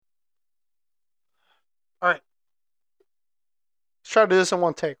All right, let's try to do this in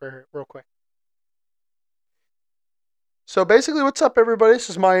one take right here, real quick. So basically, what's up, everybody? This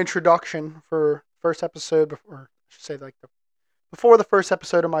is my introduction for first episode, before I should say before the first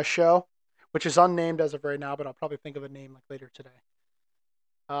episode of my show, which is unnamed as of right now, but I'll probably think of a name like later today.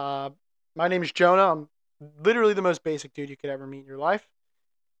 Uh, my name is Jonah. I'm literally the most basic dude you could ever meet in your life.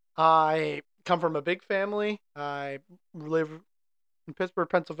 I come from a big family. I live in Pittsburgh,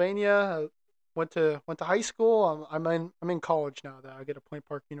 Pennsylvania. I went to high school. I'm in college now. Though I get to Point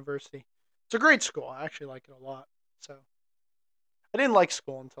Park University. It's a great school. I actually like it a lot. So I didn't like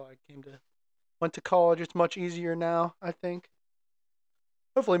school until I went to college. It's much easier now, I think.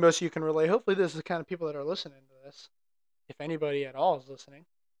 Hopefully, most of you can relate. Hopefully, this is the kind of people that are listening to this, if anybody at all is listening.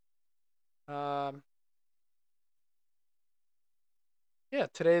 Um, yeah,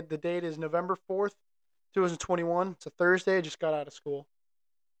 today the date is November 4th, 2021. It's a Thursday. I just got out of school.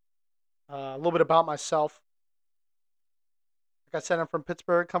 A little bit about myself. Like I said, I'm from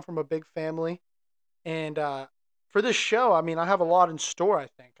Pittsburgh. Come from a big family, and for this show, I mean, I have a lot in store. I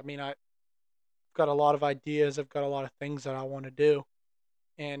think. I mean, I've got a lot of ideas. I've got a lot of things that I want to do,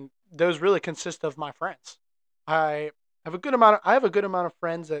 and those really consist of my friends. I I have a good amount of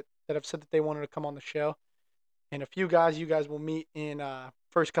friends that have said that they wanted to come on the show, and a few guys you guys will meet in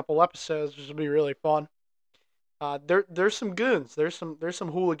first couple episodes, which will be really fun. There's some goons. There's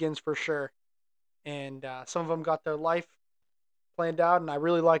some hooligans for sure, and some of them got their life planned out, and I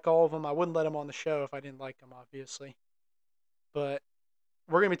really like all of them. I wouldn't let them on the show if I didn't like them, obviously. But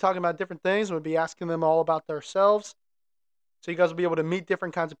we're gonna be talking about different things. We'll be asking them all about themselves, so you guys will be able to meet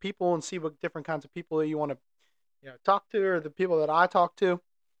different kinds of people and see what different kinds of people you want to talk to, or the people that I talk to.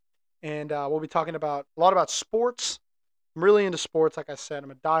 And we'll be talking about a lot about sports. I'm really into sports, like I said.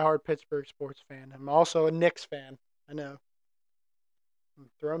 I'm a diehard Pittsburgh sports fan. I'm also a Knicks fan. I know.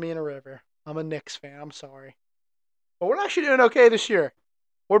 Throw me in a river. I'm a Knicks fan. I'm sorry. But we're actually doing okay this year.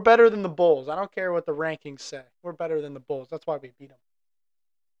 We're better than the Bulls. I don't care what the rankings say. We're better than the Bulls. That's why we beat them.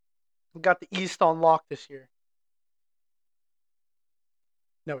 We got the East on lock this year.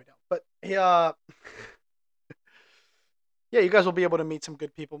 No, we don't. But yeah, you guys will be able to meet some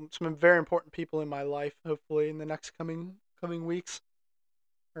good people, some very important people in my life. Hopefully, in the next coming weeks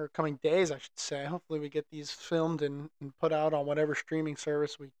or coming days, I should say. Hopefully, we get these filmed and put out on whatever streaming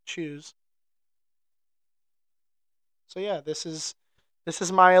service we choose. So yeah, this is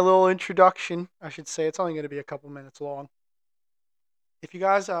my little introduction. I should say it's only going to be a couple minutes long. If you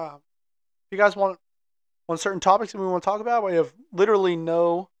guys want certain topics that we want to talk about, we have literally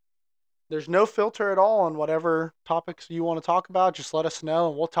there's no filter at all on whatever topics you want to talk about. Just let us know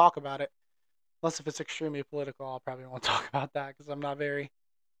and we'll talk about it. Unless if it's extremely political, I'll probably won't talk about that because I'm not very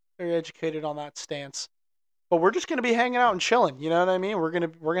educated on that stance. But we're just gonna be hanging out and chilling. You know what I mean? We're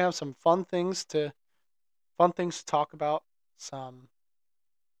gonna have some fun things to talk about. Some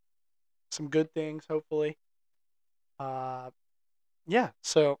good things, hopefully. Uh, yeah.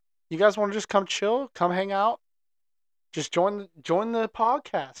 So you guys want to just come chill, come hang out, just join the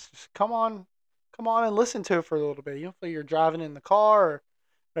podcast. Just come on and listen to it for a little bit. Hopefully you're driving in the car or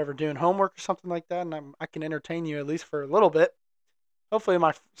whatever, doing homework or something like that, and I can entertain you at least for a little bit. Hopefully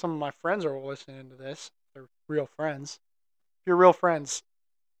my some of my friends are listening to this. They're real friends. If you're real friends,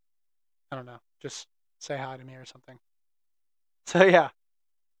 I don't know, just say hi to me or something. So yeah.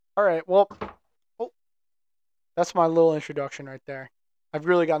 All right. Well, oh, that's my little introduction right there. I've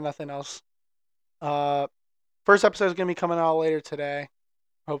really got nothing else. Uh, First episode is gonna be coming out later today.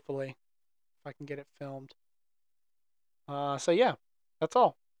 Hopefully, if I can get it filmed. So yeah, that's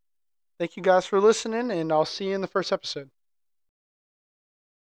all. Thank you guys for listening, and I'll see you in the first episode.